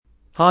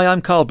Hi,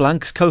 I'm Carl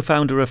Blanks,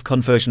 co-founder of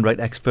Conversion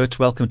Rate Experts.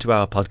 Welcome to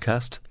our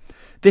podcast.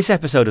 This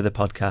episode of the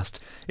podcast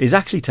is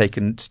actually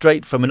taken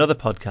straight from another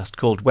podcast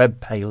called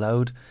Web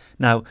Payload.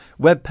 Now,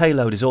 Web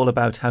Payload is all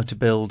about how to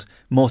build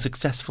more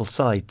successful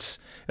sites,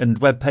 and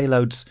Web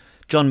Payload's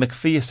John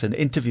McPherson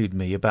interviewed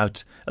me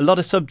about a lot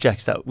of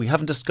subjects that we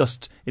haven't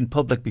discussed in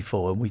public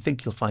before and we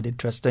think you'll find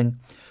interesting.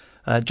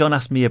 John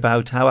asked me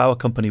about how our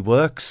company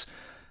works,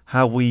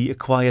 how we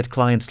acquired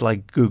clients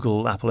like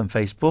Google, Apple and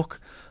Facebook,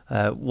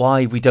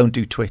 why we don't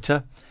do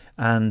Twitter,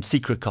 and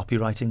secret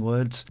copywriting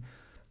words.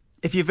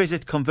 If you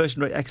visit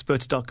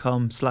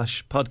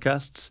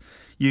conversionrateexperts.com/podcasts,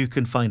 you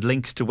can find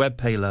links to Web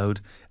Payload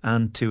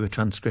and to a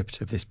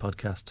transcript of this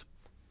podcast.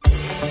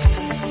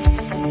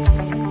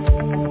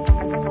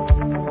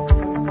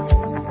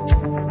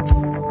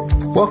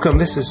 Welcome,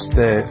 this is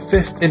the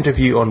 5th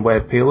interview on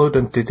Web Payload,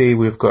 and today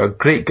we've got a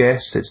great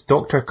guest. It's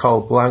Dr.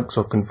 Carl Blanks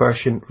of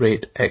Conversion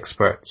Rate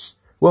Experts.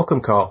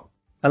 Welcome, Carl.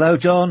 Hello,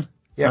 John.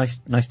 Yeah.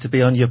 Nice to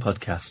be on your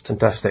podcast.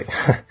 Fantastic.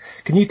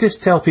 Can you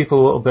just tell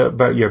people a little bit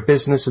about your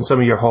business and some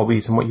of your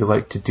hobbies and what you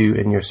like to do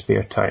in your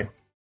spare time?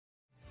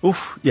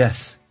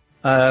 Yes.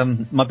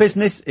 My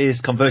business is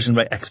Conversion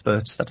Rate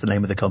Experts. That's the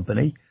name of the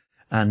company.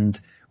 And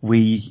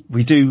we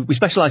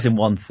specialize in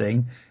one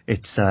thing.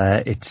 It's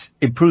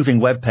improving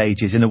web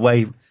pages in a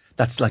way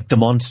that's like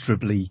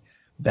demonstrably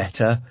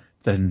better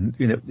than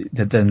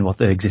what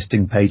the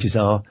existing pages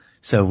are.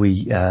 So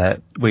we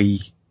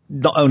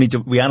not only do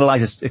we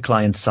analyze a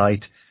client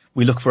site,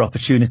 we look for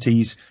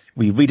opportunities,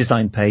 we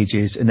redesign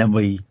pages, and then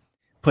we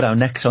put our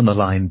necks on the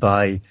line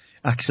by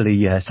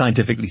actually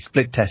scientifically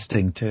split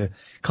testing to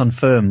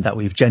confirm that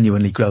we've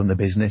genuinely grown the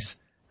business.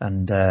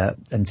 And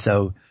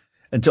so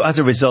as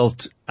a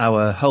result,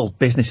 our whole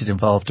business is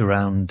involved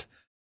around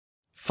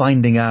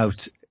finding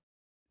out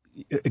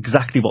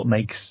exactly what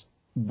makes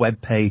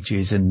web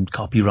pages and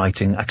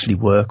copywriting actually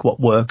work, what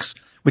works,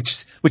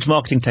 which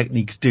marketing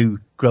techniques do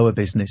grow a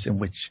business,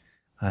 and which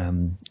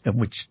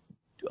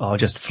are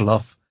just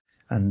fluff.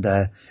 And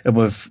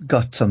we've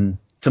got some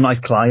nice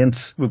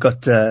clients. We've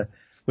had the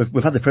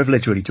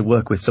privilege really to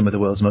work with some of the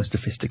world's most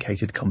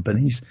sophisticated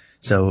companies.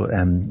 So,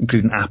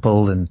 including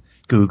Apple and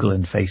Google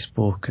and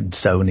Facebook and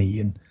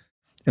Sony and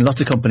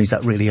lots of companies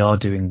that really are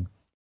doing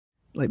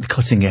like the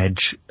cutting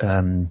edge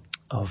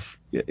of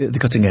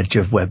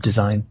web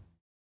design.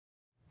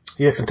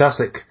 Yeah,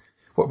 fantastic.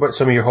 What about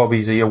some of your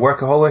hobbies? Are you a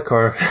workaholic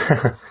or?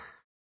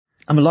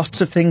 I'm a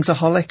lot of things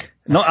aholic,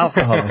 not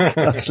alcoholic,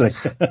 actually.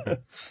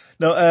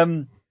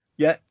 No,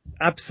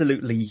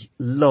 absolutely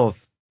love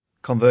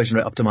conversion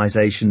rate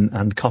optimization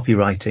and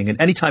copywriting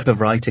and any type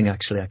of writing.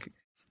 Actually, I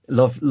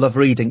love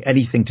reading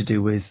anything to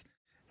do with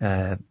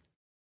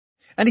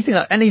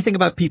anything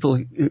about people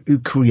who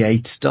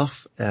create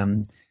stuff.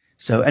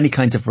 So any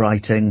kind of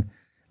writing.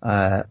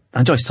 I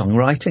enjoy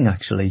songwriting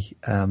actually,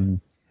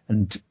 and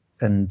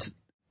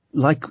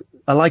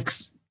I like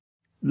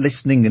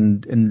listening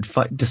and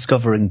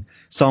discovering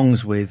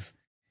songs with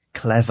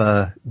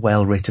clever,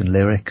 well-written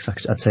lyrics.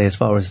 I'd say as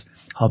far as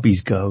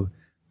hobbies go,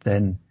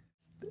 then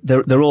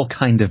they're all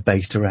kind of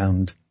based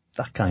around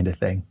that kind of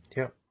thing.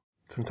 Yeah,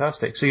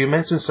 fantastic. So you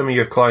mentioned some of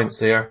your clients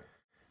there.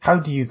 How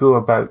do you go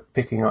about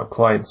picking up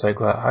clients like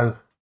that?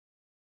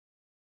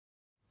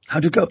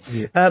 How do you go?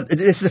 Yeah.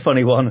 This is a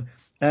funny one.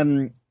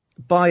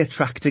 By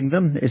attracting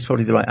them is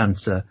probably the right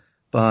answer.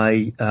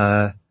 By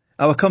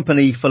our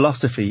company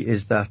philosophy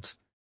is that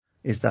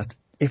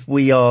if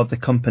we are the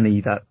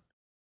company that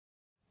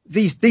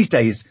these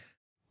days,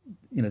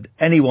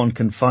 anyone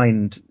can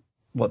find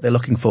what they're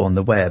looking for on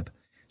the web.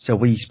 So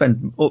we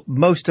spend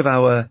most of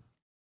our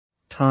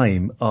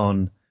time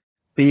on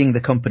being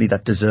the company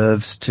that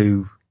deserves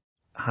to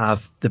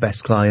have the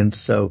best clients.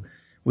 So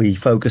we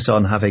focus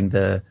on having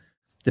the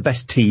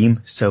best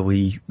team. So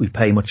we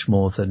pay much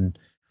more than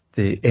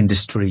the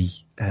industry,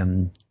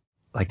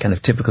 like kind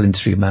of typical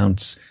industry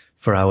amounts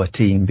for our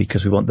team,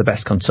 because we want the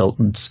best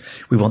consultants.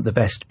 We want the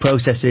best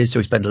processes. So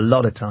we spend a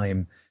lot of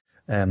time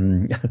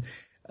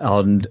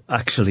on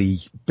actually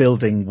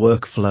building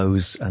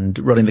workflows and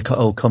running the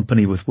whole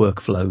company with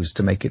workflows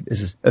to make it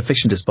as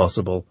efficient as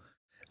possible.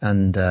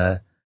 And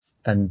to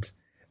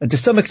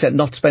some extent,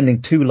 not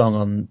spending too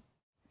long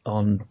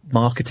on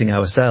marketing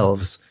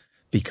ourselves,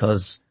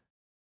 because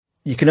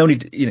you can only,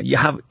 you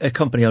have a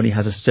company only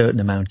has a certain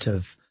amount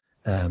of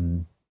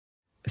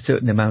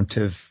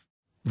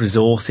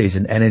resources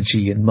and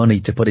energy and money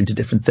to put into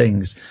different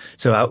things.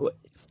 So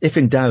if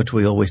in doubt,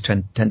 we always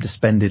tend to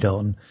spend it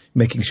on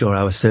making sure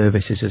our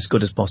service is as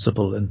good as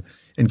possible and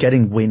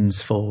getting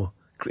wins for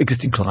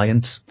existing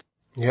clients.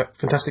 Yeah,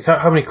 fantastic.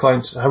 How many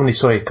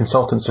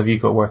consultants have you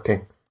got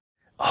working?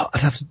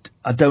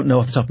 I don't know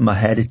off the top of my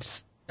head.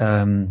 It's,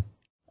 I'm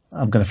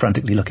going to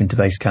frantically look into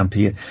Basecamp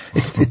here.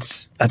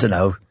 It's I don't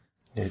know.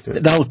 Yeah,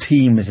 the whole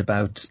team is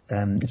about,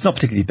 it's not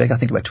particularly big. I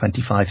think about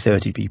 25,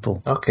 30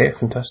 people. Okay,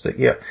 fantastic.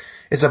 Yeah.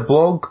 Is a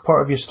blog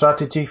part of your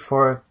strategy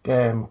for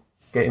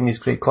getting these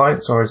great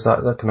clients, or is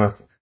that kind of?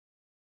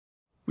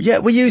 Yeah,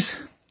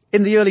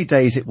 in the early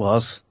days it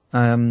was.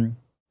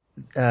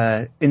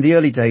 in the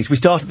early days, we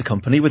started the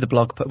company with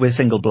with a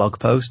single blog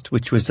post,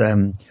 which was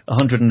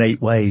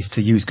 108 ways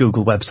to use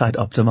Google Website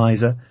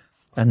Optimizer,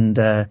 and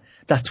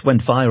that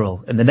went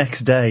viral. And the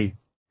next day,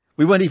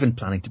 we weren't even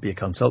planning to be a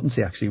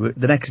consultancy. Actually,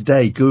 the next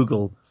day,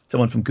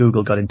 someone from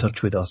Google got in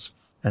touch with us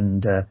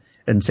and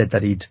said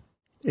that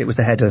it was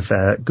the head of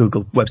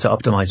Google Website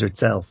Optimizer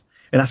itself,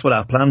 and that's what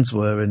our plans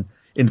were, and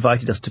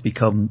invited us to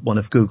become one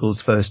of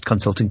Google's first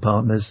consulting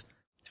partners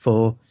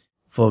for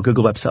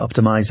Google Website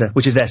Optimizer,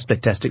 which is their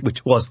split testing, which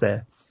was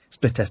their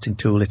split testing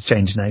tool. It's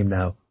changed name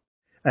now.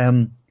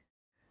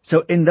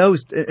 So in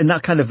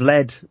that kind of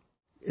led,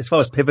 as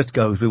far as Pivot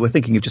goes, we were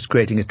thinking of just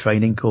creating a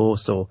training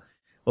course or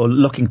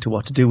looking to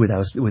what to do with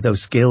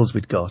those skills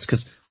we'd got,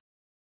 because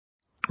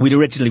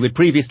we'd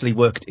previously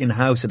worked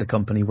in-house at a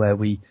company where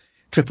we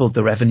tripled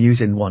the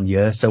revenues in 1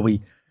 year. So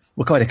we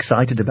were quite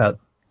excited about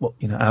what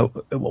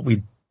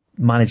we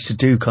managed to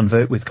do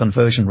with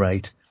conversion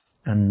rate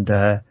and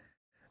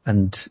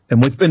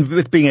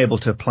with being able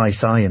to apply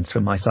science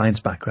from my science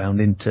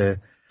background into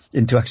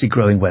actually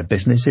growing web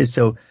businesses.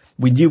 So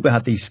we knew we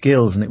had these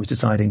skills, and it was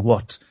deciding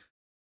what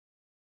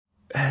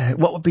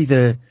would be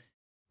the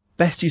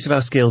best use of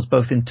our skills,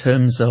 both in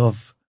terms of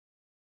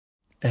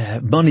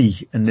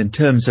money and in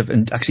terms of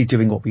actually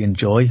doing what we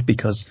enjoy,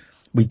 because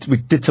we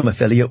did some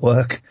affiliate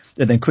work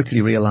and then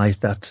quickly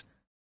realized that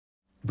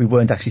we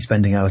weren't actually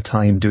spending our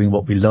time doing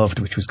what we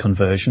loved, which was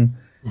conversion.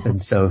 Mm-hmm.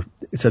 And so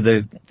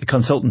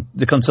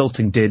the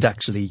consulting did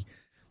actually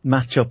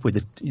match up with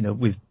it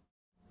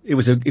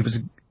was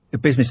a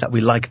business that we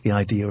liked the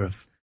idea of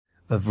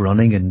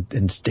running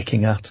and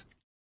sticking at.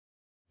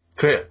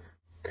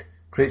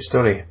 Great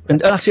story.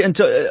 And actually,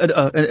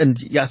 and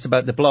you asked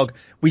about the blog.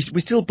 We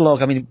still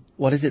blog. I mean,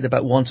 what is it?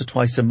 About once or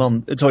twice a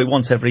month? Sorry,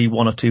 once every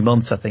 1 or 2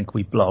 months, I think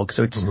we blog.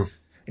 So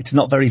it's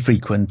not very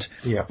frequent.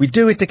 Yeah. We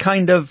do it to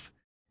kind of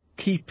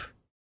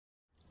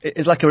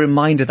it's like a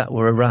reminder that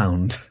we're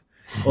around.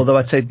 Although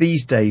I'd say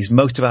these days,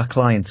 most of our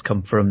clients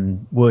come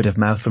from word of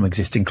mouth from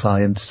existing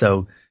clients.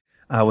 So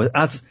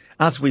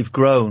as we've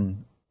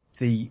grown,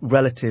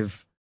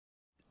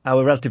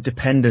 our relative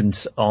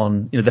dependence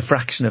on, the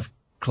fraction of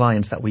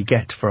clients that we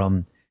get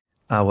from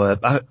our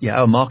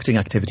marketing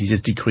activities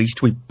has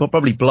decreased. We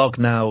probably blog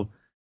now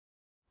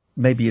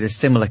maybe at a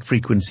similar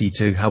frequency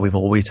to how we've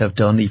always have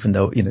done, even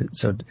though,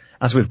 so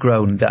as we've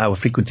grown, our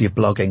frequency of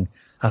blogging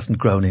hasn't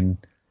grown in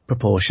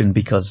proportion,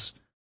 because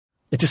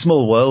it's a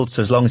small world.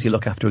 So as long as you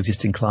look after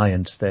existing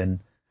clients,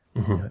 then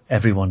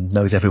everyone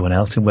knows everyone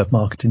else in web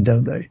marketing,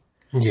 don't they?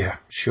 Yeah,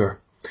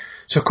 sure.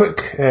 So quick,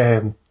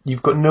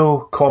 you've got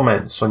no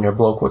comments on your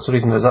blog. What's the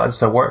reason? Is that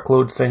just a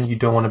workload thing? You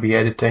don't want to be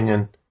editing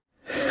and...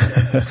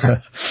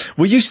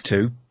 We used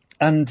to,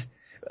 and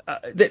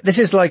this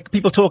is like,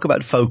 people talk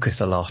about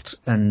focus a lot,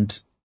 and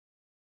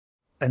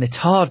it's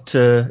hard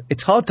to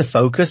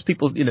focus.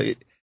 People,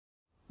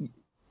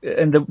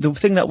 and the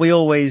thing that we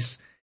always,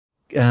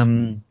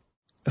 a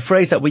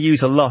phrase that we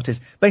use a lot is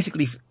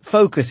basically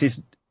focus is,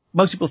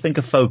 most people think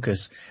of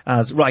focus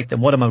as, right,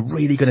 then what am I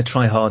really going to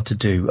try hard to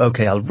do?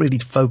 Okay, I'll really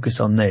focus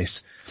on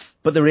this.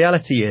 But the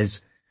reality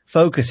is,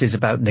 focus is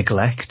about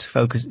neglect.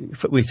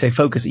 We say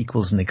focus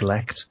equals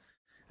neglect.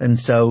 And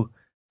so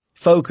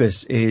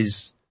focus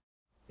is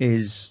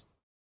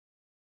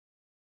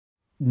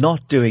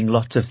not doing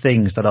lots of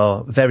things that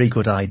are very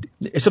good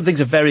If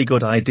something's a very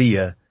good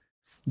idea,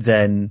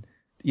 then,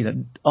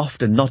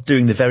 often not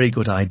doing the very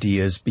good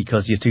ideas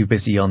because you're too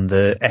busy on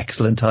the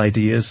excellent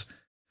ideas.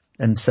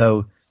 And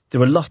so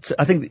there are lots,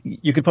 I think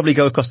you could probably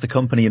go across the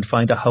company and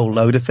find a whole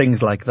load of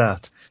things like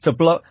that. So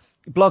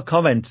blog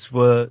comments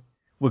were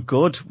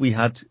good. We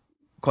had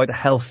quite a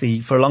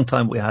healthy, for a long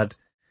time we had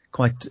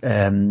quite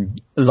a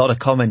lot of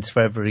comments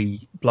for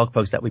every blog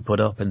post that we put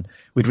up, and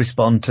we'd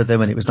respond to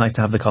them, and it was nice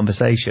to have the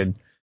conversation.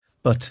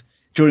 But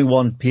during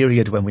one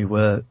period when we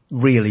were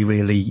really,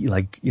 really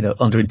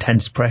under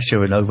intense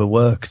pressure and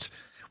overworked,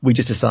 we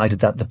just decided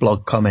that the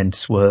blog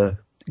comments were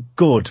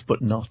good,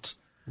 but not,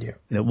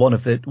 one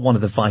of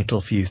the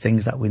vital few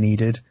things that we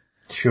needed.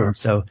 Sure.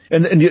 So,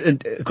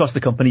 and across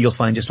the company, you'll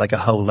find just like a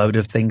whole load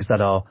of things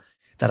that are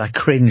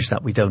cringe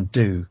that we don't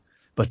do,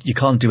 but you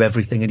can't do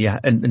everything,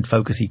 and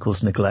focus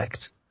equals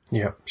neglect.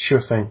 Yeah,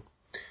 sure thing.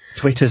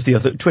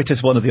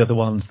 Twitter's one of the other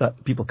ones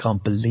that people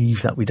can't believe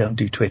that we don't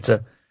do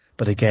Twitter.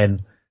 But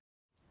again,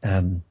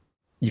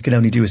 you can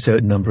only do a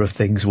certain number of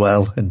things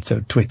well, and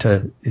so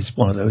Twitter is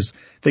one of those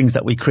things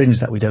that we cringe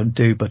that we don't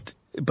do, but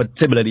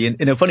similarly,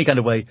 in a funny kind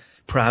of way,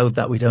 proud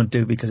that we don't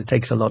do, because it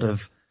takes a lot of,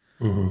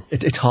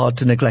 it's hard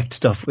to neglect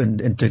stuff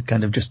and to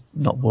kind of just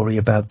not worry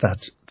about that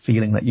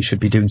feeling that you should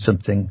be doing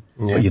something,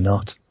 but you're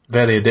not.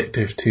 Very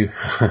addictive too.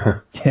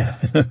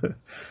 Yeah.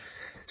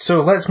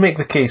 So let's make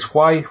the case.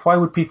 Why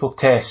would people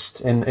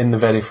test in the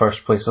very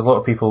first place? A lot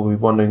of people will be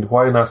wondering,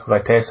 why on earth would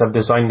I test? I've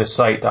designed the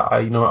site that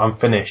I'm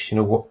finished.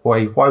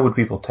 Why would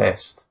people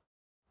test?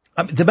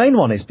 The main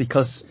one is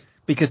because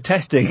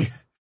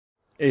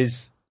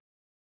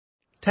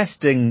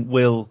testing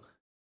will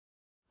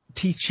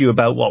teach you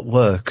about what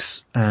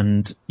works,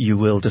 and you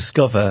will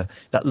discover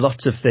that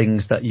lots of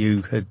things that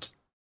you had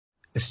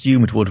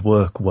assumed would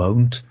work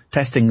won't.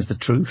 Testing's the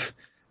truth.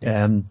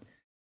 In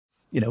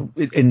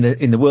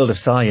the world of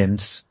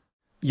science,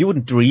 you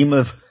wouldn't dream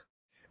of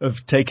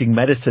taking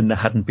medicine that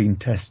hadn't been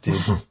tested,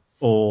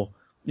 or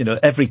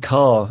every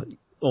car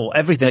or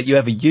everything that you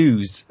ever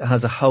use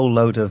has a whole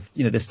load of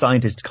the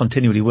scientists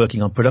continually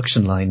working on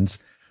production lines,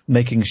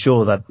 making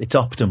sure that it's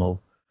optimal.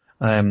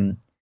 And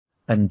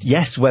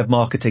yes, web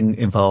marketing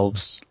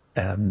involves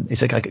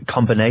it's like a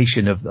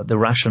combination of the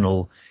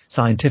rational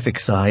scientific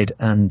side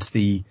and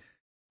the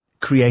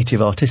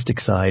creative artistic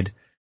side.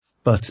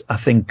 But I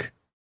think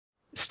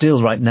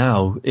still right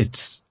now,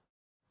 it's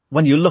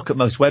when you look at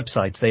most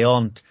websites,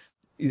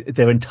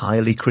 they're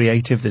entirely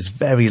creative. There's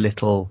very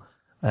little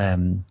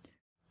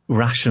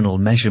rational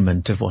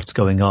measurement of what's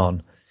going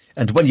on.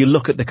 And when you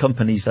look at the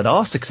companies that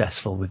are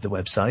successful with the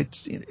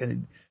websites,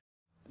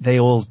 they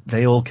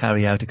all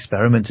carry out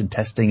experiments and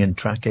testing and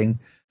tracking.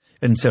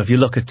 And so if you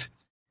look at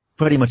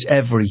pretty much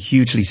every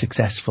hugely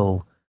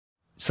successful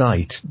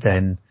site,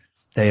 then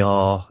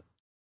they're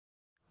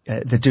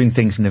doing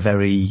things in a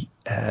very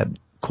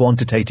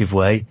quantitative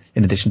way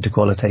in addition to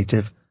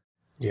qualitative.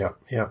 Yeah.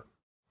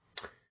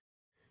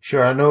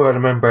 Sure, I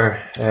remember,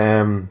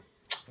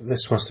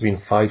 this must have been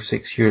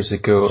 5-6 years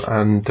ago,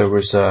 and there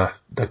was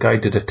the guy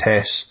did a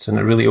test, and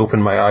it really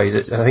opened my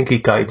eyes. I think the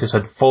guy just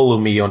had follow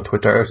me on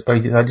Twitter.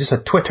 I just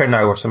had Twitter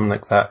Now or something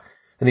like that,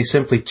 and he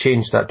simply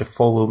changed that to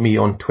follow me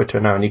on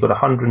Twitter Now, and he got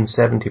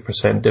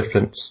 170%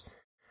 difference.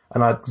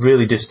 And that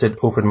really just did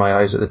open my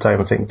eyes at the time.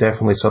 I think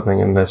definitely something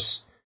in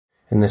this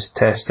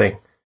testing.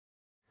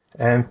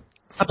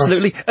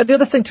 Absolutely. And the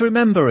other thing to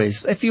remember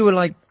is if you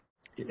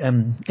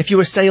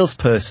were a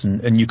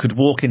salesperson and you could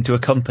walk into a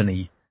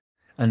company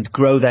and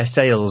grow their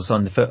sales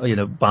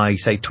by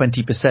say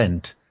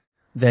 20%,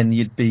 then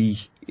you'd be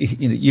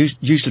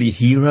usually a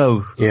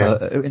hero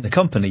in the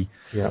company.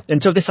 Yeah.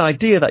 And so this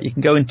idea that you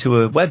can go into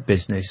a web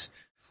business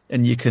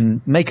and you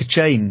can make a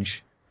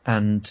change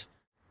and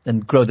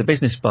grow the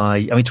business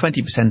by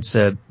 20%'s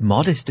a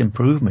modest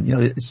improvement.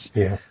 A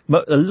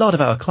lot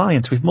of our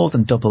clients we've more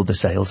than doubled the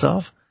sales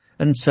of,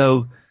 and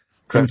so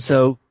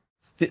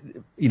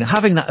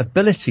having that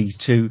ability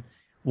to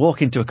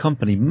walk into a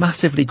company,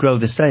 massively grow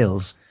the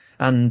sales,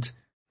 and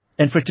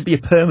for it to be a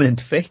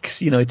permanent fix.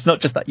 It's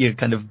not just that you're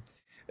kind of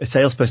a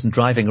salesperson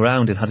driving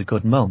around and had a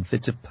good month.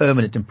 It's a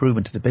permanent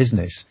improvement to the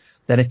business.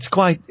 Then it is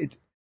quite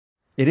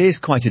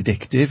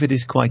addictive. It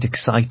is quite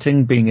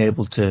exciting being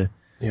able to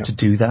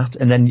do that.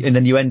 And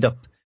then you end up,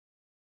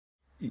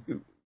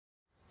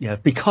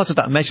 because of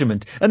that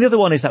measurement. And the other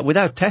one is that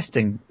without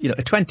testing,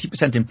 a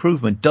 20%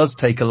 improvement does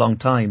take a long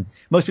time.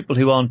 Most people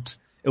who aren't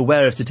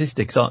aware of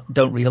statistics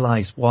don't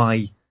realize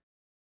why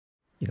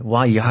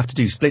you have to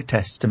do split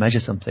tests to measure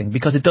something,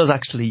 because it does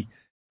actually,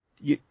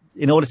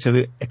 in order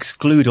to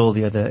exclude all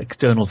the other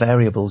external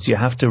variables, you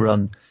have to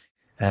run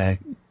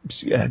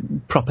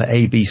proper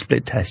A/B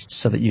split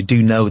tests so that you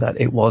do know that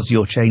it was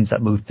your change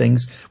that moved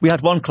things. We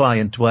had one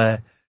client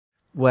where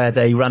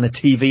they ran a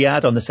TV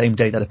ad on the same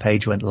day that a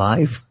page went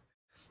live.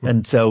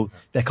 And so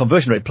their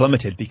conversion rate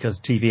plummeted because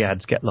TV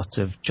ads get lots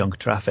of junk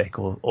traffic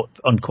or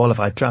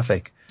unqualified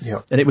traffic.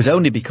 Yeah. And it was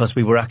only because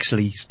we were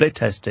actually split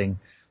testing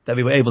that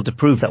we were able to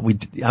prove that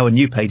our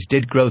new page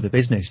did grow the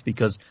business,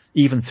 because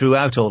even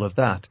throughout all of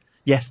that,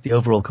 yes, the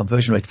overall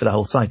conversion rate for the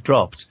whole site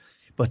dropped,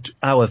 but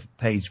our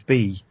page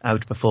B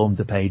outperformed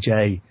the page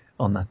A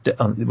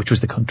which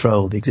was the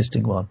control, the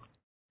existing one.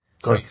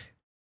 Great.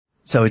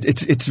 So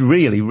it's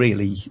really,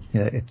 really,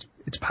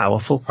 it's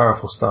powerful.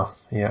 Powerful stuff.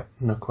 Yeah,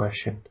 no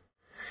question.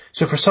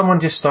 So for someone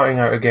just starting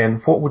out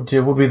again, what would be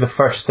the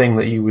first thing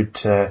that you would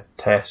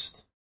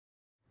test?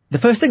 The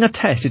first thing I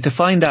test is to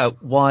find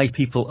out why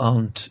people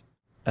aren't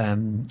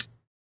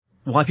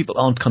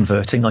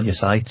converting on your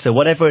site. So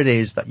whatever it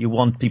is that you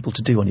want people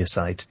to do on your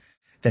site,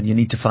 then you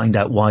need to find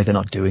out why they're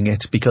not doing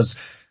it. Because,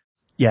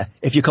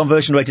 if your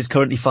conversion rate is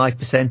currently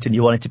 5% and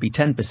you want it to be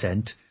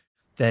 10%,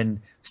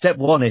 then step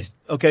one is,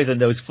 okay, then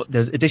there's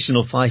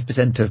additional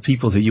 5% of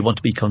people who you want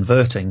to be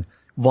converting.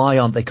 Why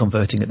aren't they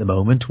converting at the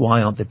moment?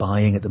 Why aren't they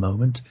buying at the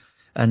moment?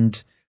 And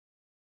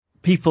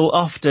people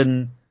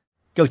often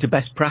go to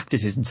best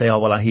practices and say, oh,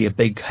 well, I hear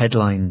big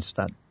headlines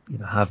that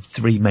have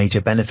 3 major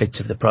benefits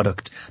of the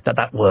product,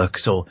 that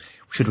works, or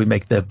should we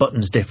make the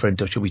buttons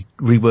different, or should we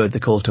reword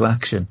the call to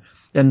action?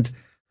 And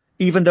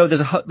even though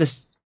there's a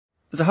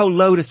whole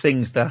load of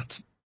things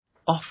that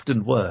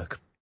often work,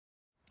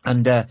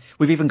 and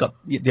we've even got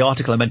the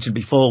article I mentioned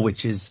before,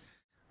 which is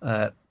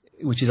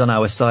on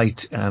our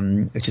site,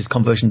 which is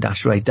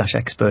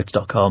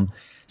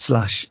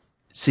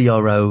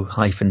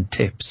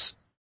conversion-rate-expert.com/CRO-tips.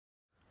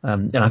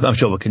 And I'm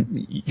sure we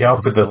can.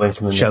 I'll put the link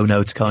in the show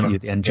notes, can't you,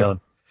 at the end, John?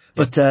 Yeah.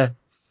 But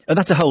and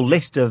that's a whole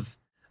list of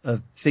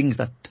things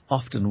that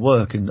often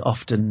work and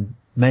often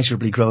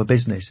measurably grow a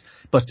business.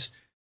 But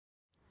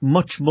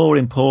much more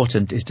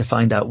important is to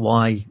find out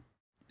why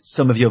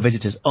some of your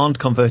visitors aren't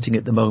converting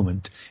at the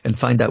moment, and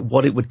find out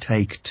what it would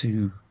take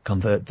to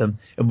convert them.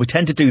 And we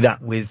tend to do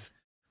that with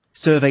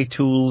survey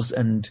tools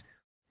and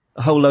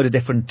a whole load of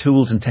different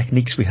tools and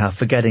techniques we have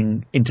for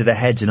getting into their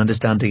heads and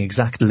understanding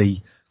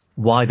exactly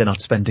why they're not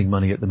spending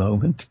money at the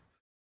moment.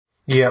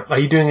 Yeah. Are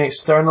you doing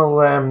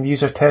external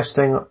user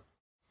testing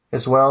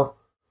as well?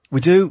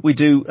 We do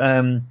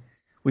a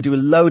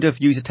load of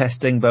user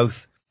testing, both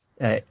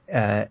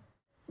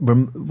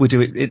we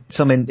do it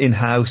some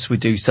in-house, we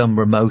do some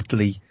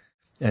remotely,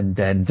 and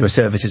then there are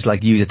services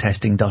like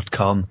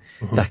usertesting.com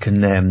that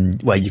can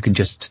where you can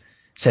just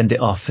send it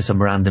off for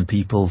some random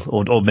people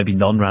or maybe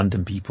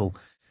non-random people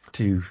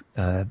to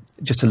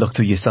just to look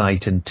through your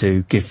site and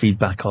to give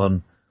feedback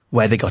on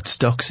where they got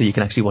stuck, so you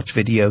can actually watch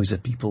videos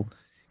of people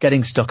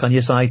getting stuck on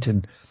your site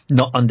and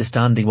not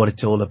understanding what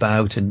it's all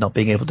about and not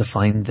being able to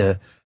find the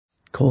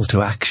call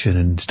to action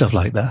and stuff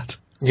like that.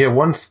 Yeah,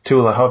 one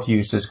tool I have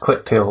used is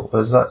ClickTail.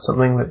 Is that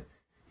something that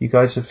you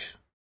guys have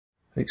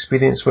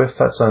experience with?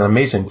 That's an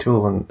amazing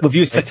tool. And we've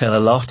used ClickTail a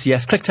lot.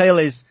 Yes,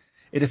 ClickTail is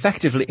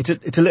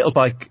it's a little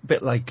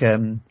bit like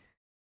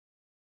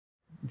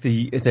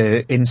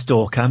the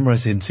in-store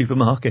cameras in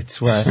supermarkets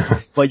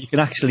where you can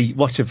actually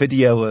watch a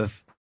video of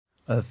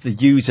the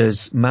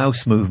user's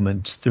mouse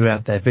movements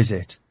throughout their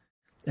visit,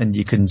 and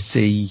you can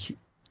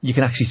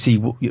actually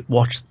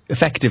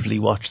effectively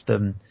watch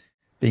them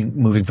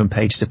moving from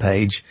page to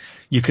page.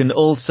 You can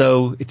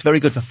also, it's very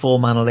good for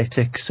form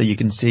analytics, so you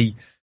can see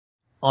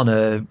on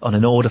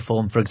an order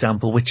form, for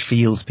example, which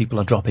fields people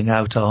are dropping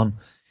out on.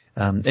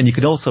 And you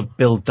can also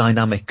build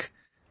dynamic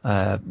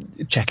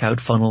checkout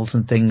funnels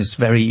and things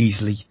very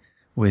easily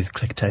with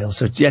ClickTail.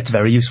 So it's a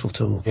very useful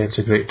tool. Yeah, it's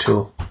a great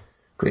tool.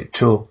 Great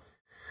tool.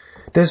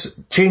 Does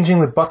changing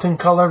the button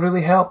color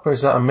really help, or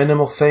is that a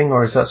minimal thing,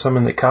 or is that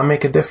something that can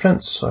make a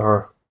difference?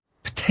 Or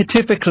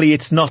typically,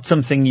 it's not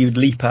something you'd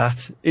leap at.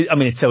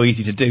 It's so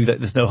easy to do that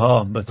there's no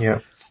harm. But yeah.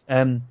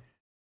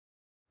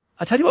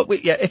 I tell you what,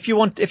 if you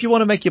want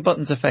to make your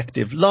buttons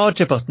effective,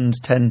 larger buttons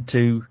tend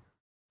to,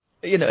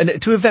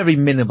 and to a very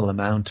minimal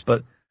amount,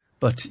 but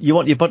you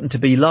want your button to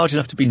be large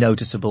enough to be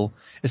noticeable.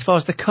 As far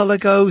as the colour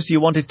goes,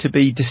 you want it to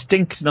be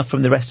distinct enough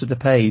from the rest of the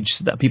page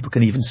so that people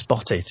can even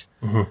spot it.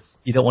 Mm-hmm.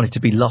 You don't want it to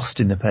be lost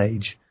in the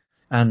page.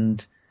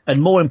 And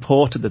more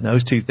important than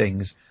those two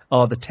things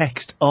are the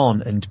text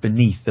on and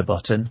beneath the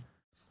button.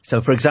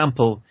 So, for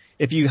example,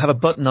 if you have a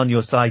button on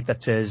your site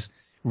that says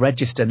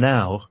register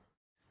now,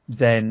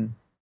 then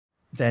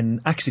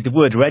actually the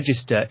word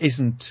register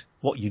isn't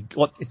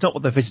it's not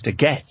what the visitor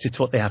gets, it's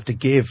what they have to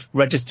give.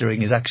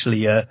 Registering is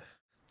actually a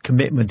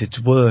commitment,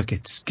 it's work,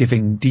 it's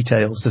giving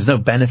details. There's no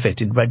benefit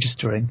in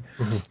registering.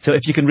 Mm-hmm. So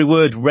if you can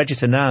reword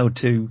register now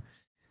to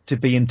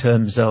be in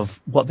terms of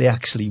what they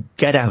actually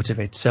get out of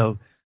it. So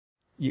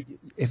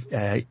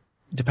if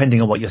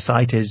depending on what your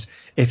site is,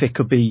 if it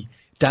could be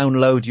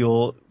download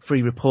your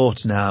free report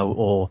now,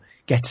 or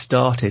get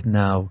started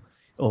now,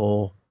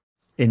 or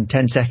in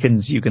 10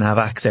 seconds you can have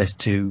access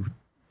to ...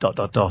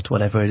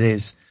 whatever it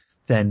is,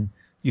 then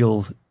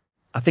you'll,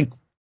 I think,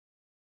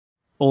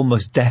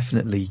 almost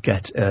definitely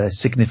get a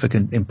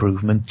significant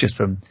improvement just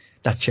from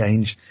that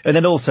change. And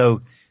then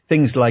also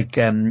things like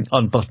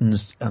on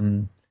buttons,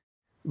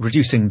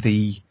 reducing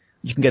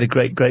you can get a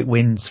great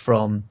wins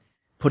from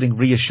putting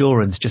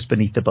reassurance just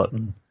beneath the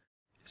button.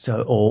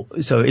 So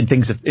in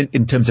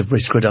terms of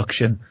risk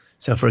reduction.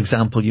 So for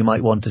example, you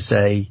might want to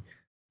say,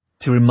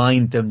 to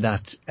remind them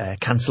that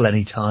cancel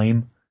any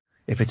time.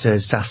 If it's a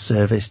SaaS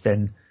service,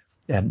 then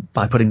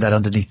by putting that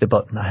underneath the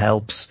button, that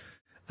helps.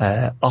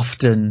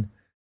 Often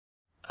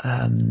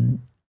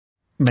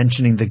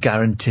mentioning the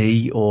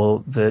guarantee,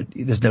 or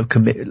there's no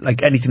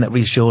like anything that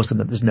reassures them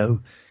that there's no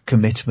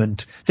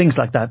commitment. Things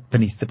like that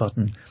beneath the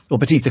button, or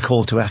beneath the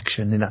call to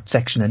action in that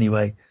section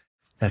anyway,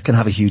 can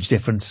have a huge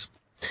difference.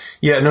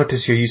 Yeah, I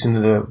notice you're using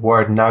the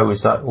word now.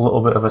 Is that a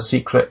little bit of a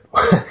secret,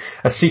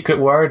 a secret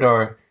word,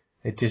 or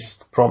it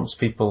just prompts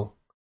people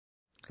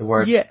the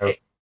word? Yeah.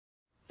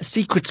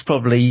 Secret's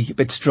probably a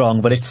bit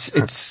strong, but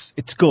it's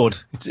good.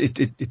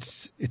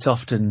 It's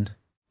often,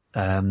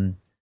 and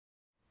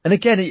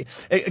again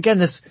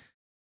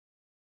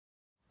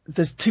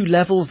there's two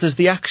levels. There's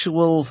the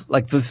actual,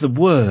 like there's the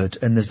word,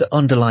 and there's the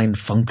underlying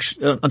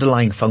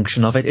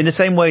function of it. In the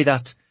same way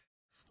that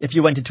if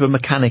you went into a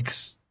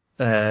mechanic's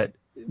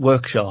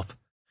workshop,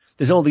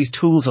 there's all these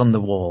tools on the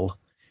wall,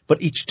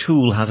 but each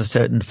tool has a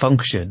certain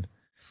function.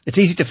 It's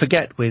easy to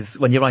forget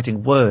when you're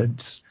writing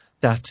words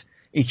that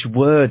each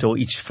word or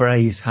each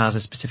phrase has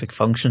a specific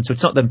function. So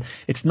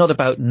it's not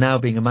about now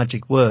being a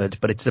magic word,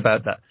 but it's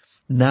about that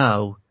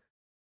now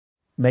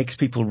makes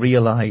people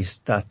realize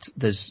that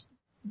there's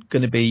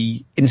going to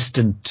be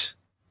instant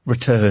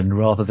return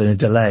rather than a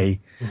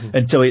delay. Mm-hmm.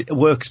 And so it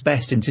works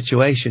best in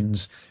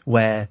situations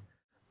where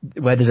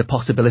there's a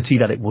possibility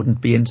that it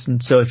wouldn't be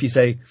instant. So if you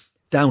say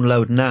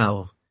download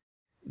now,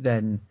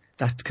 then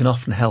that can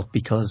often help,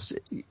 because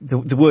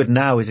the word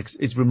now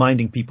is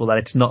reminding people that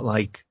it's not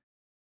like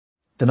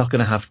they're not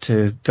going to have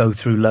to go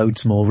through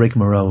loads more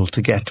rigmarole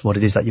to get what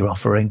it is that you're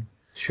offering.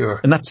 Sure.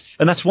 And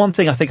that's one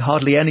thing I think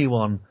hardly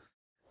anyone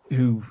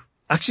who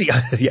actually,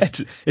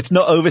 it's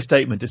not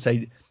overstatement to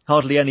say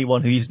hardly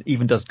anyone who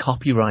even does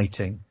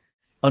copywriting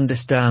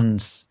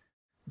understands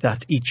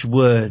that each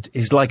word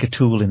is like a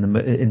tool in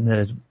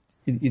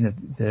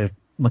the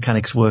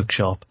mechanic's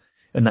workshop,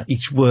 and that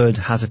each word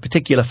has a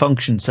particular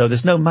function. So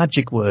there's no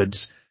magic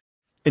words.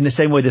 In the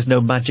same way there's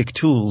no magic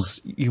tools.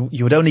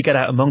 You would only get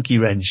out a monkey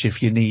wrench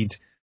if you need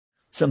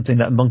something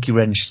that a monkey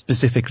wrench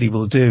specifically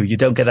will do. You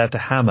don't get out a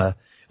hammer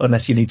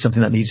unless you need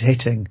something that needs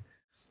hitting.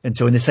 And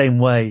so in the same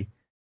way,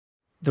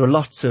 there are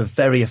lots of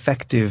very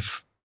effective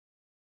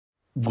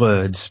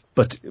words,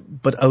 but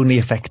only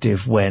effective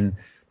when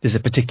there's a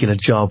particular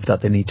job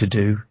that they need to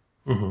do.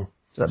 Mm-hmm.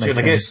 Does that make sense?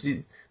 I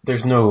guess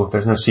there's no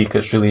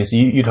secrets really.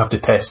 You'd have to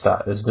test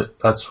that.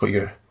 That's what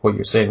you're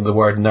saying. The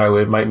word now,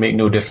 it might make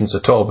no difference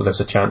at all, but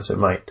there's a chance it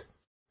might.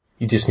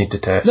 You just need to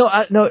test.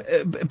 No.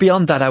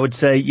 Beyond that, I would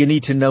say you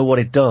need to know what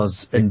it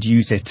does and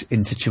use it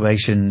in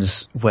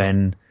situations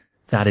when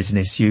that is an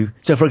issue.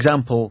 So, for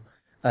example,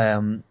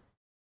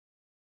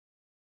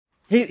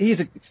 here's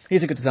a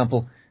good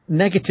example.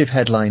 Negative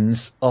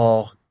headlines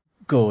are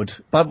good.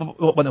 But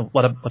what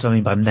do I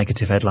mean by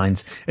negative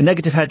headlines? A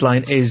negative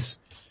headline is,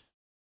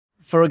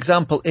 for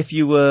example, if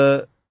you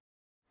were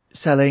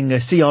selling a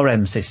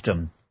CRM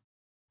system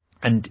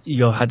and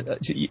your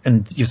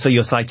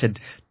site had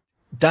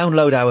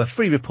download our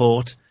free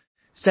report,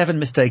 7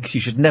 mistakes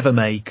you should never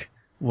make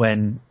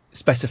when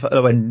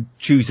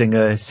choosing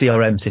a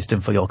CRM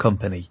system for your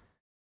company.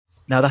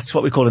 Now that's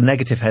what we call a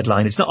negative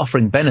headline. It's not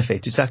offering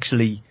benefit. It's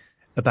actually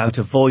about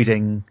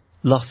avoiding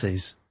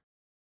losses.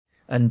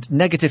 And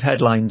negative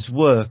headlines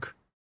work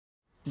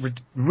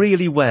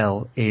really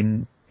well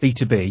in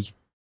B2B.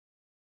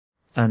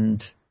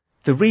 And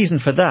the reason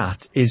for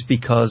that is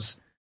because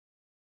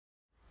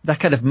that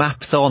kind of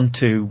maps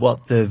onto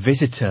what the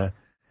visitor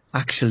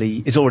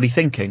actually is already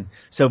thinking.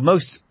 So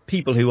most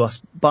people who are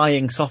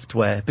buying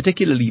software,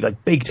 particularly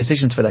like big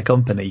decisions for their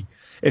company,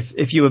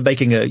 if you were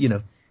making a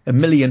 £1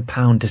 million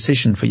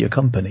decision for your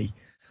company,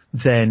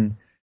 then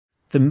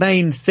the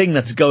main thing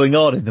that's going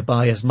on in the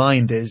buyer's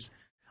mind is,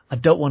 I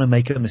don't want to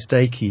make a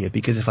mistake here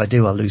because if I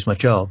do, I'll lose my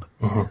job.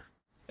 Mm-hmm.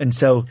 And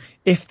so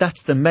if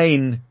that's the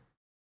main,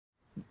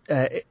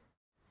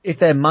 if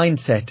their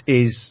mindset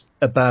is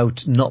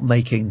about not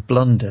making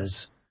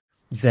blunders,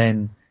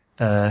 then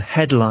a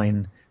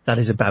headline that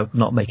is about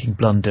not making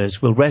blunders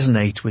will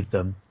resonate with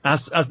them.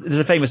 As there's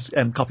a famous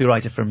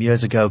copywriter from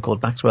years ago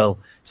called Maxwell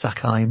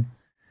Sackheim,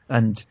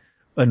 and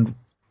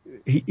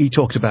he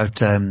talked about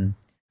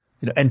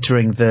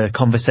entering the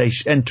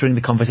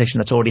conversation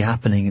that's already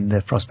happening in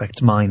the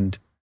prospect's mind.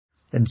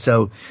 And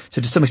so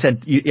to some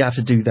extent you have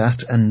to do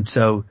that. And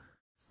so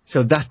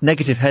that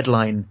negative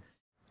headline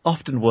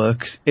often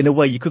works in a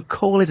way. You could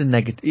call it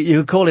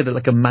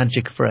like a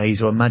magic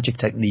phrase or a magic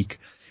technique,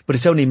 but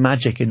it's only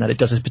magic in that it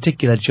does a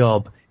particular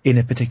job in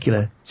a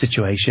particular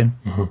situation.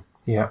 Mm-hmm.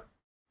 Yeah,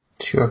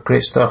 sure.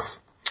 Great stuff.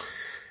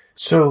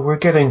 So we're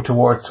getting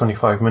towards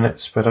 25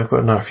 minutes, but I've got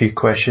another few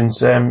questions.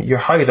 You're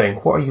hiring.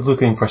 What are you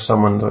looking for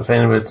someone? If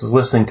anyone's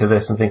listening to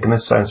this and thinking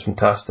this sounds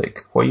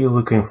fantastic, what are you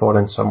looking for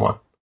in someone?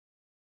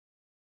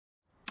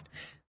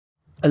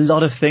 A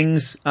lot of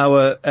things.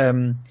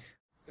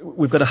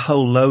 We've got a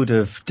whole load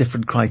of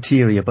different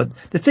criteria, but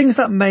the things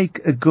that make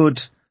a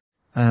good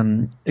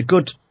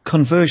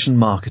conversion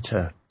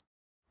marketer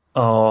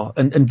are,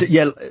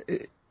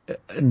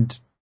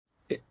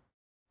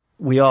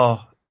 we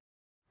are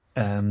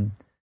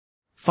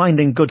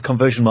finding good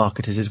conversion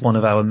marketers is one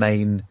of our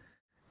main.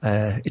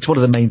 It's one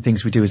of the main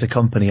things we do as a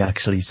company,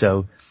 actually.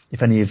 So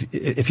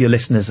if your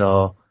listeners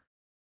are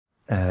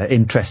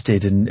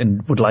interested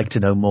and would like to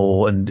know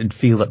more and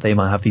feel that they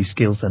might have these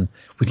skills, then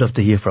we'd love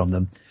to hear from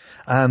them.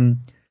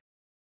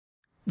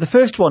 The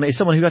first one is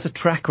someone who has a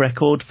track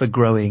record for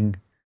growing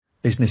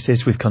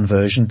businesses with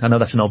conversion. I know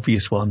that's an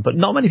obvious one, but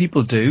not many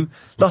people do.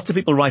 Lots of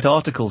people write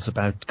articles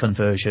about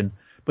conversion,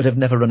 but have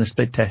never run a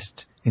split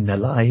test in their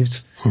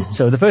lives.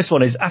 So the first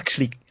one is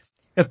actually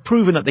have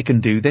proven that they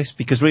can do this,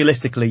 because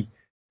realistically,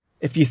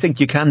 if you think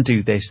you can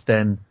do this,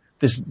 then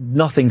there's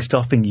nothing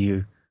stopping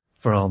you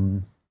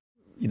from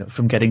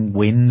getting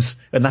wins.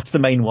 And that's the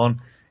main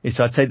one.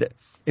 So I'd say that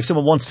if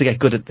someone wants to get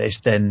good at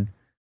this, then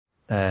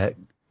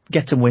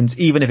get some wins,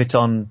 even if it's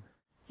on,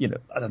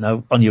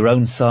 on your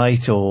own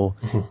site or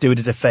do it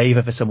as a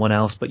favor for someone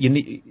else. But you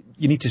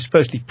need to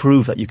firstly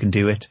prove that you can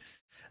do it.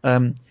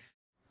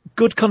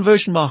 Good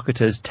conversion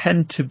marketers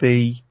tend to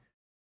be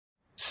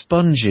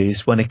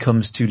sponges when it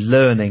comes to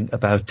learning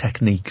about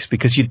techniques,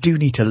 because you do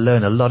need to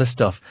learn a lot of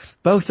stuff,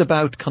 both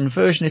about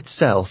conversion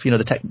itself,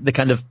 the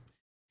kind of,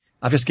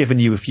 I've just given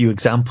you a few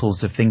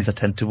examples of things that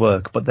tend to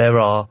work, but there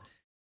are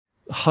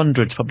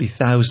hundreds, probably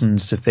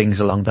thousands of things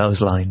along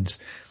those lines.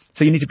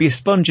 So you need to be a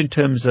sponge in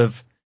terms of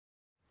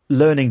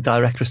learning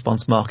direct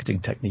response marketing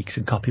techniques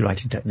and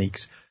copywriting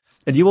techniques.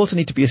 And you also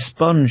need to be a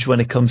sponge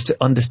when it comes to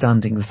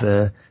understanding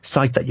the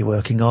site that you're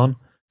working on.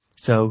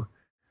 So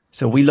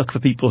we look for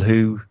people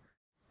who,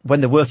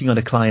 when they're working on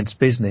a client's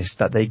business,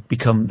 that they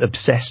become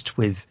obsessed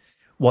with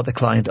what the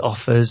client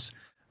offers,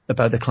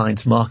 about the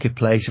client's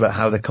marketplace, about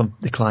how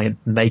the client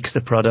makes the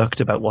product,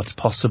 about what's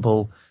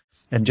possible,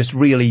 and just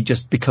really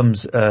just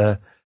becomes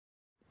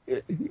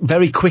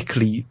very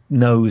quickly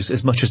knows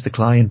as much as the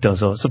client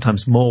does, or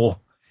sometimes more,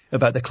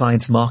 about the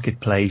client's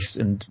marketplace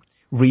and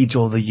reads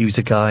all the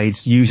user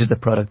guides, uses the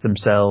product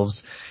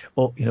themselves,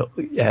 or,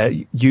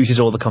 uses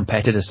all the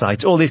competitor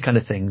sites, all these kind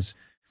of things.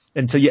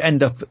 And so you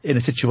end up in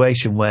a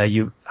situation where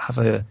you have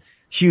a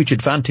huge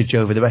advantage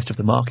over the rest of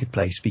the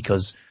marketplace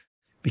because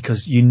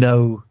you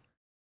know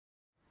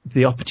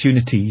the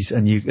opportunities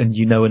and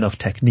you know enough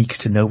techniques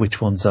to know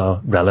which ones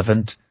are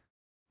relevant.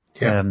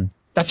 Yeah.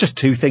 That's just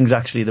two things,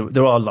 actually.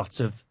 There are lots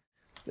of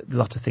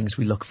things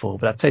we look for,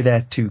 but I'd say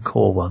they're two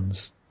core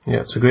ones.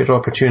 Yeah, it's a great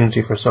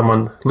opportunity for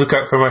someone. Look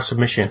out for my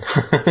submission.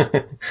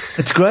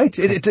 It's great.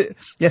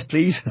 Yes,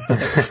 please.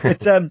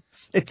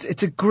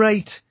 It's a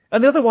great.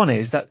 And the other one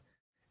is that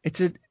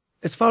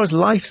as far as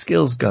life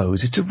skills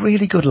goes, it's a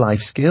really good life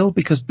skill,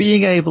 because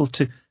being able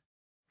to,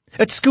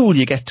 at school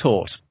you get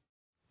taught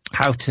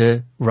how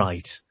to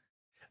write,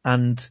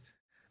 and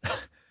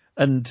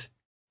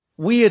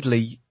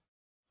weirdly,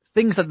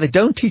 things that they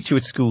don't teach you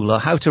at school are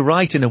how to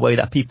write in a way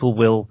that people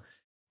will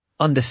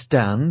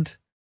understand.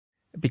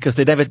 Because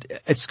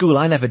at school,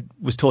 I never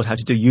was taught how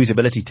to do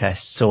usability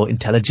tests or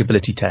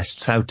intelligibility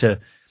tests, how to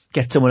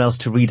get someone else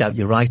to read out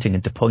your writing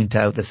and to point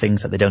out the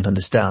things that they don't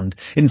understand.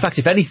 In fact,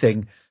 if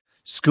anything,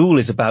 school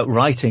is about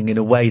writing in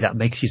a way that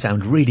makes you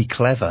sound really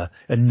clever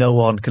and no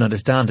one can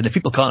understand. And if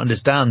people can't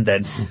understand,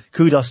 then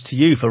kudos to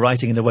you for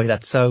writing in a way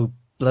that's so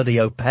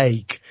bloody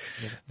opaque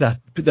that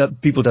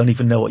people don't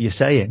even know what you're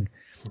saying.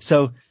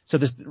 So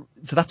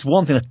that's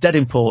one thing that's dead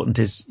important,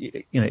 is,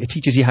 it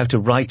teaches you how to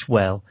write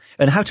well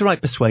and how to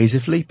write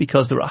persuasively,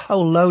 because there are a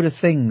whole load of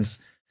things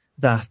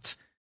that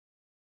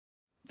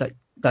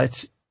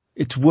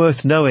it's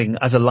worth knowing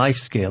as a life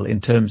skill, in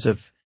terms of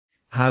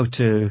how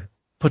to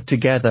put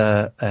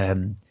together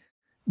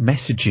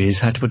messages,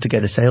 how to put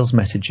together sales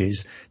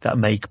messages that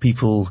make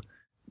people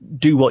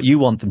do what you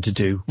want them to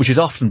do, which is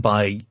often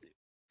by,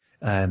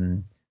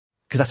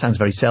 because that sounds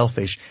very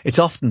selfish, it's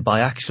often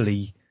by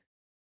actually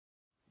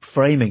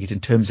framing it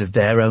in terms of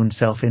their own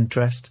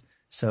self-interest.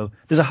 So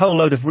there's a whole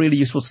load of really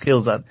useful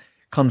skills that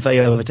convey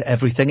over to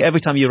everything.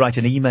 Every time you write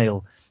an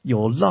email,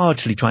 you're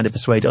largely trying to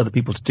persuade other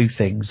people to do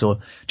things or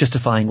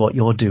justifying what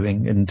you're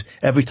doing. And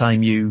every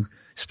time you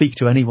speak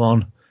to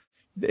anyone,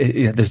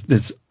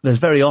 there's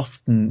very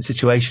often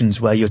situations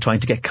where you're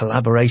trying to get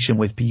collaboration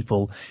with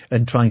people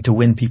and trying to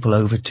win people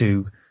over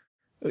to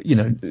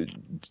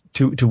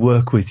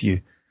work with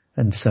you.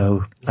 And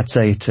so I'd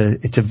say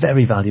it's a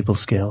very valuable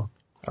skill.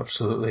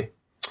 Absolutely.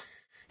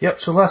 Yep,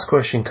 so last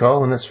question,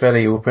 Carl, and it's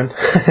very open.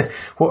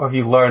 What have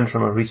you learned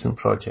from a recent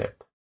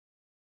project?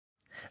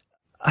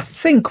 I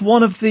think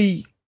one of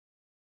the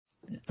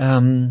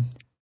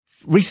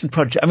recent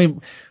projects,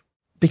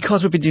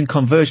 because we've been doing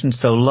conversion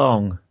so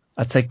long,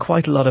 I'd say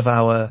quite a lot of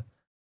our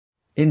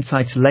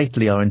insights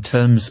lately are in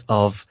terms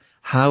of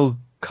how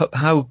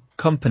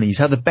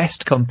the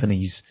best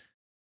companies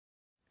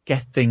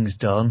get things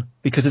done,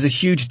 because there's a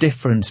huge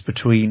difference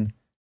between,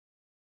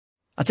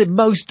 I'd say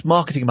most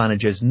marketing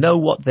managers know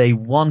what they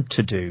want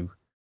to do,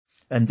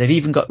 and they've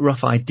even got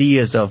rough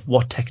ideas of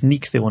what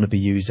techniques they want to be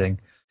using.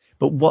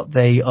 But what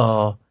they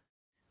are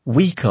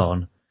weak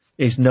on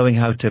is knowing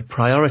how to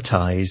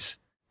prioritize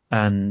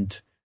and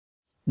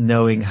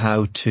knowing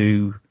how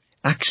to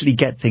actually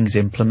get things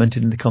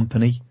implemented in the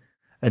company.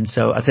 And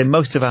so I'd say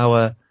most of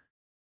our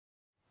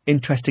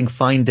interesting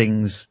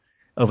findings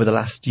over the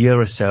last year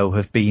or so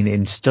have been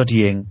in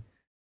studying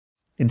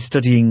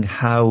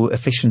how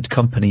efficient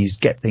companies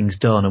get things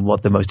done and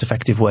what the most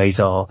effective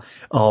ways are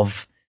of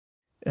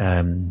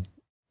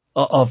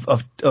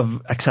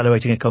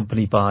accelerating a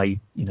company by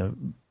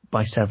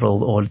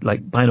several, or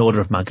like by an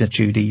order of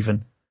magnitude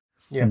even.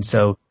 Yeah. And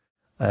so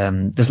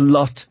there's a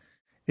lot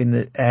in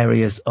the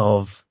areas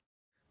of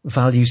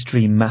value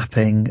stream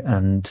mapping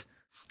and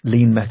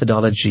lean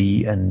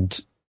methodology and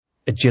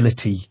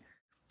agility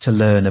to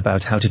learn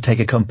about how to take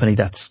a company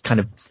that's kind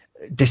of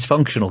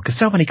dysfunctional, because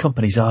so many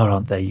companies are,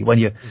 aren't they? When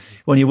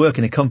you work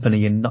in a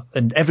company and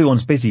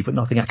everyone's busy but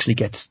nothing actually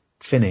gets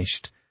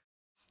finished.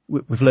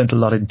 We've learned a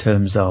lot in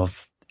terms of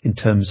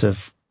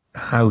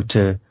how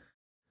to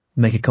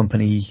make a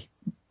company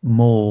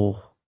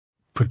more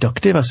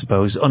productive, I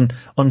suppose,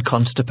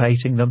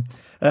 unconstipating them.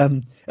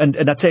 And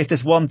I'd say if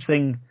there's one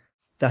thing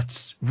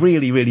that's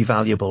really, really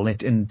valuable,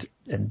 and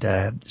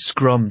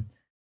Scrum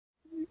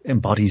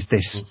embodies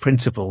this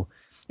principle,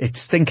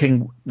 it's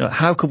thinking,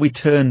 how can we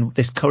turn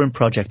this current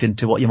project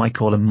into what you might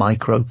call a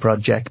micro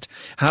project?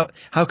 How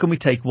can we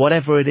take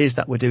whatever it is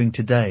that we're doing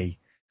today,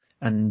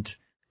 and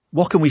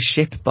what can we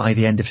ship by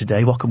the end of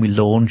today? What can we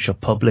launch or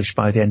publish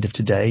by the end of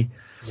today?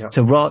 Yep.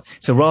 So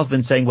rather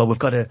than saying, well, we've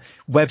got a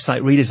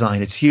website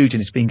redesign, it's huge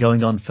and it's been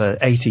going on for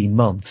 18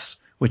 months,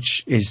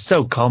 which is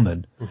so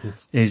common,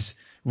 is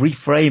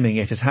reframing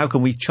it as how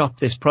can we chop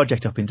this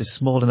project up into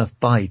small enough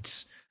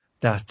bites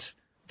that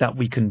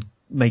we can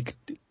make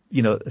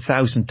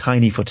 1,000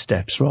 tiny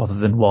footsteps rather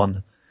than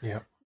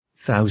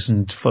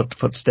 1,000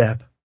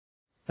 footstep.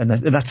 And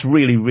that's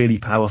really, really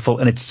powerful.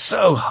 And it's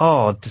so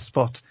hard to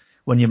spot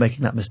when you're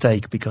making that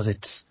mistake, because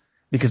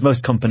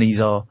most companies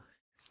are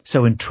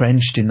so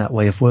entrenched in that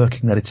way of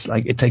working that it's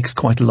like it takes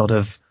quite a lot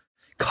of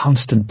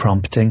constant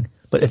prompting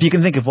But if you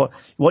can think of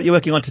what you're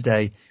working on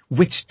today,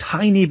 which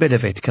tiny bit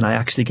of it can I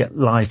actually get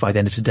live by the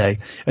end of today,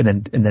 and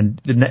then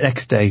the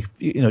next day,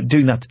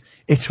 doing that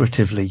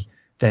iteratively,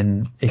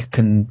 then it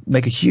can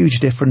make a huge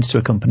difference to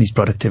a company's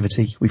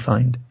productivity, we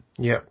find.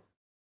 Yeah.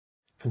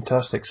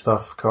 Fantastic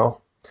stuff,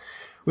 Carl.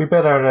 We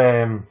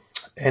better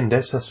end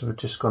this as we've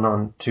just gone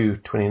on to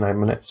 29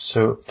 minutes.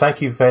 So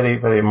thank you very,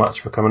 very much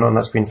for coming on.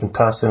 That's been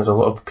fantastic. There's a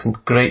lot of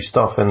great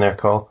stuff in there,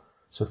 Carl.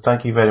 So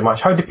thank you very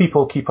much. How do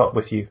people keep up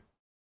with you?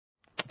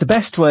 The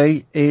best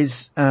way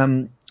is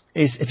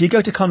if you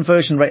go to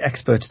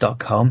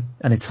conversionrateexperts.com,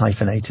 and it's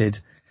hyphenated,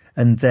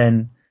 and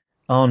then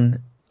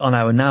on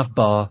our nav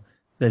bar,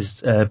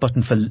 there's a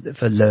button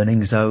for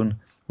Learning Zone,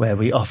 where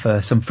we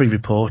offer some free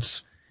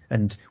reports.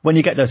 And when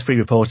you get those free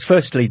reports,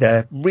 firstly,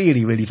 they're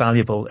really, really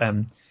valuable.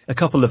 A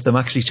couple of them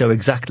actually show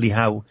exactly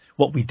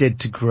what we did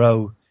to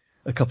grow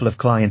a couple of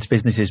clients'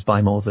 businesses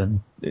by more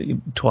than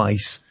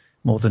twice,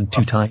 more than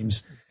 2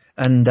 times.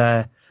 And,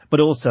 but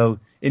also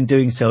in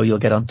doing so, you'll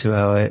get onto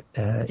our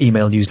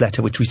email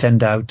newsletter, which we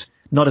send out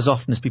not as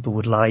often as people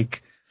would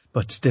like,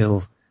 but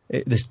still,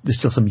 there's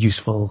still some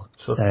useful,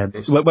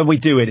 when we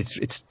do it,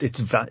 it's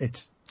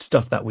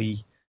stuff that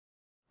we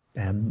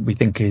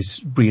think is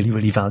really,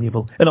 really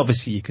valuable. And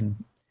obviously you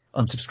can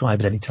unsubscribe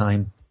at any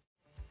time.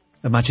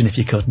 Imagine if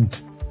you couldn't.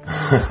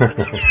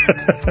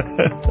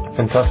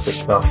 Fantastic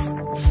stuff.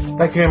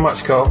 Thank you very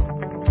much, Carl.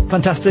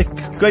 Fantastic.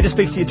 Great to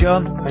speak to you,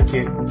 John. Thank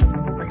you.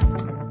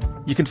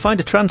 You can find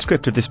a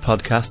transcript of this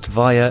podcast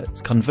via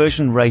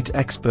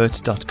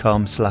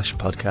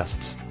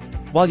conversionrateexperts.com/podcasts.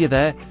 While you're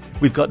there,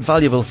 we've got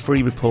valuable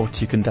free reports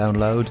you can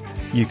download.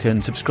 You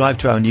can subscribe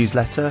to our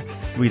newsletter,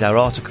 read our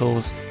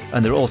articles,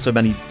 and there are also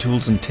many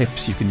tools and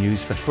tips you can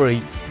use for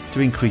free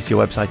to increase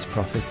your website's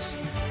profits.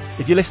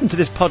 If you listen to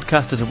this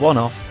podcast as a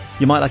one-off,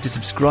 you might like to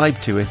subscribe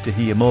to it to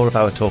hear more of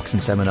our talks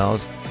and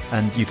seminars,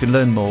 and you can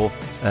learn more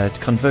at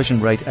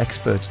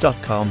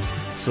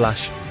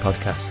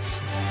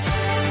conversionrateexperts.com/podcasts.